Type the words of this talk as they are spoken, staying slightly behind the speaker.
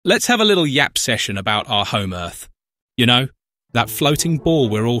let's have a little yap session about our home Earth. You know, that floating ball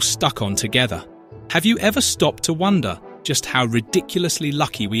we're all stuck on together. Have you ever stopped to wonder just how ridiculously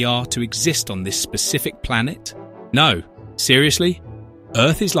lucky we are to exist on this specific planet? No, seriously?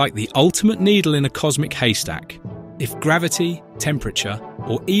 Earth is like the ultimate needle in a cosmic haystack. If gravity, temperature,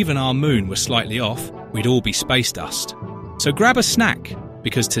 or even our moon were slightly off, we'd all be space dust. So grab a snack,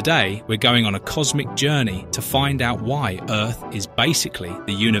 because today we're going on a cosmic journey to find out why Earth is basically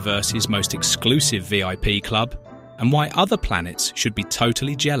the universe's most exclusive VIP club, and why other planets should be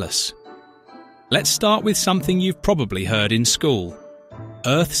totally jealous. Let's start with something you've probably heard in school.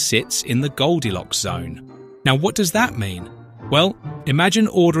 Earth sits in the Goldilocks Zone. Now what does that mean? Well, imagine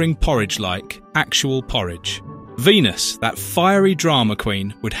ordering porridge like actual porridge. Venus, that fiery drama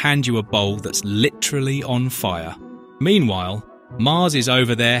queen, would hand you a bowl that's literally on fire. Meanwhile, Mars is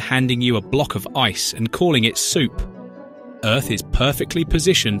over there handing you a block of ice and calling it soup. Earth is perfectly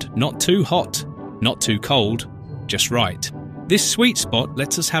positioned, not too hot, not too cold, just right. This sweet spot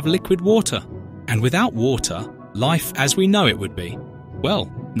lets us have liquid water. And without water, life as we know it would be, well,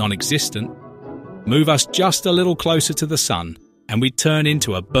 non-existent. Move us just a little closer to the sun, and we'd turn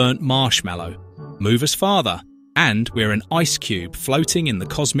into a burnt marshmallow. Move us farther, and we're an ice cube floating in the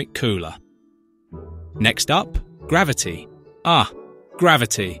cosmic cooler. Next up, gravity.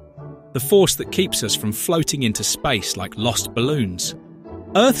 Gravity. The force that keeps us from floating into space like lost balloons.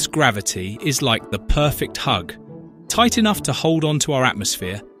 Earth's gravity is like the perfect hug. Tight enough to hold onto our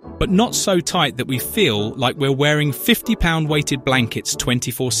atmosphere, but not so tight that we feel like we're wearing 50-pound weighted blankets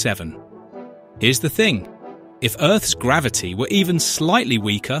 24/7. Here's the thing. If Earth's gravity were even slightly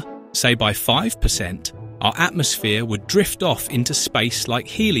weaker, say by 5%, our atmosphere would drift off into space like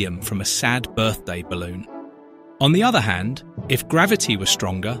helium from a sad birthday balloon. On the other hand, if gravity were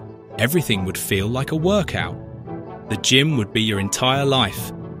stronger, everything would feel like a workout. The gym would be your entire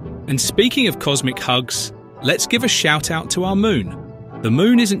life. And speaking of cosmic hugs, let's give a shout out to our moon. The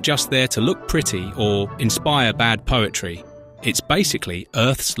moon isn't just there to look pretty or inspire bad poetry. It's basically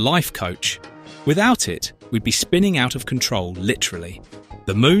Earth's life coach. Without it, we'd be spinning out of control, literally.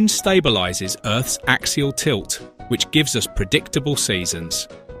 The moon stabilizes Earth's axial tilt, which gives us predictable seasons.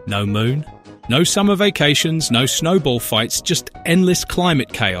 No moon, no summer vacations, no snowball fights, just endless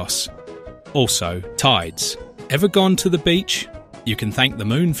climate chaos. Also, tides. Ever gone to the beach? You can thank the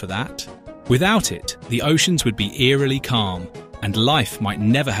moon for that. Without it, the oceans would be eerily calm, and life might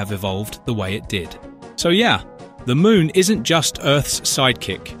never have evolved the way it did. So yeah, the moon isn't just Earth's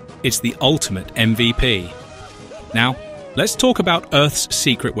sidekick, it's the ultimate MVP. Now, let's talk about Earth's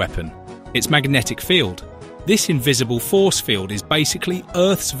secret weapon, its magnetic field. This invisible force field is basically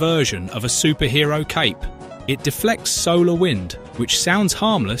Earth's version of a superhero cape. It deflects solar wind, which sounds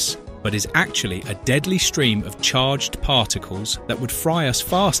harmless, but is actually a deadly stream of charged particles that would fry us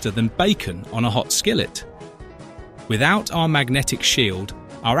faster than bacon on a hot skillet. Without our magnetic shield,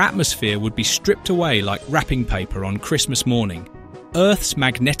 our atmosphere would be stripped away like wrapping paper on Christmas morning. Earth's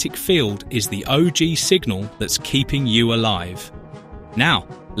magnetic field is the OG signal that's keeping you alive. Now,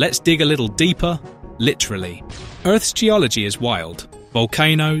 let's dig a little deeper, literally. Earth's geology is wild.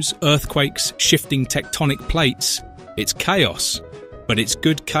 Volcanoes, earthquakes, shifting tectonic plates. It's chaos, but it's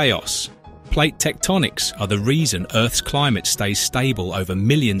good chaos. Plate tectonics are the reason Earth's climate stays stable over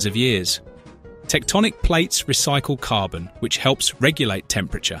millions of years. Tectonic plates recycle carbon, which helps regulate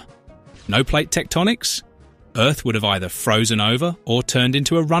temperature. No plate tectonics? Earth would have either frozen over or turned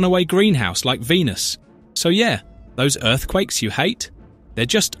into a runaway greenhouse like Venus. So yeah, those earthquakes you hate, they're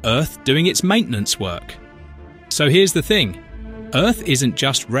just Earth doing its maintenance work. So here's the thing. Earth isn't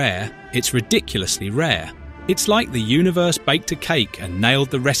just rare, it's ridiculously rare. It's like the universe baked a cake and nailed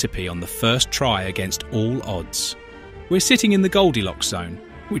the recipe on the first try against all odds. We're sitting in the Goldilocks Zone,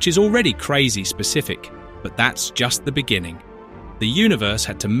 which is already crazy specific, but that's just the beginning. The universe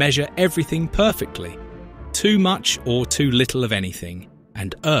had to measure everything perfectly. Too much or too little of anything,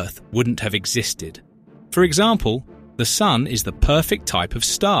 and Earth wouldn't have existed. For example, the Sun is the perfect type of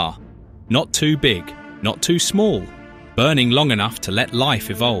star. Not too big, not too small, burning long enough to let life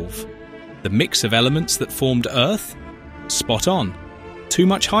evolve. The mix of elements that formed Earth? Spot on. Too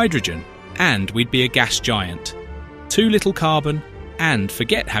much hydrogen, and we'd be a gas giant. Too little carbon, and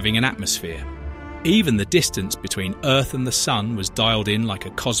forget having an atmosphere. Even the distance between Earth and the Sun was dialed in like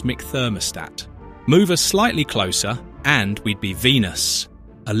a cosmic thermostat. Move us slightly closer, and we'd be Venus,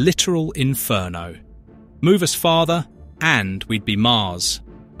 a literal inferno. Move us farther, and we'd be Mars,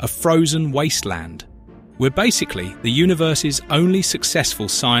 a frozen wasteland. We're basically the universe's only successful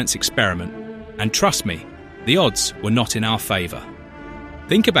science experiment, and trust me, the odds were not in our favour.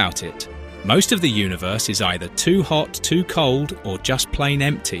 Think about it. Most of the universe is either too hot, too cold, or just plain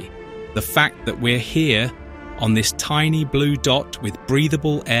empty. The fact that we're here, on this tiny blue dot with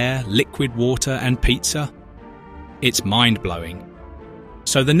breathable air, liquid water and pizza, it's mind-blowing.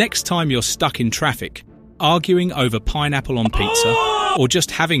 So the next time you're stuck in traffic, arguing over pineapple on pizza, or just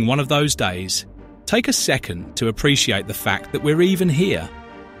having one of those days, take a second to appreciate the fact that we're even here.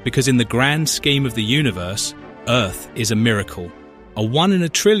 Because in the grand scheme of the universe, Earth is a miracle. A 1 in a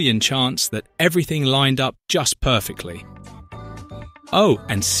trillion chance that everything lined up just perfectly. Oh,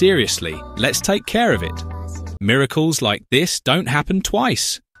 and seriously, let's take care of it. Miracles like this don't happen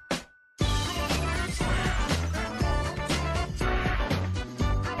twice.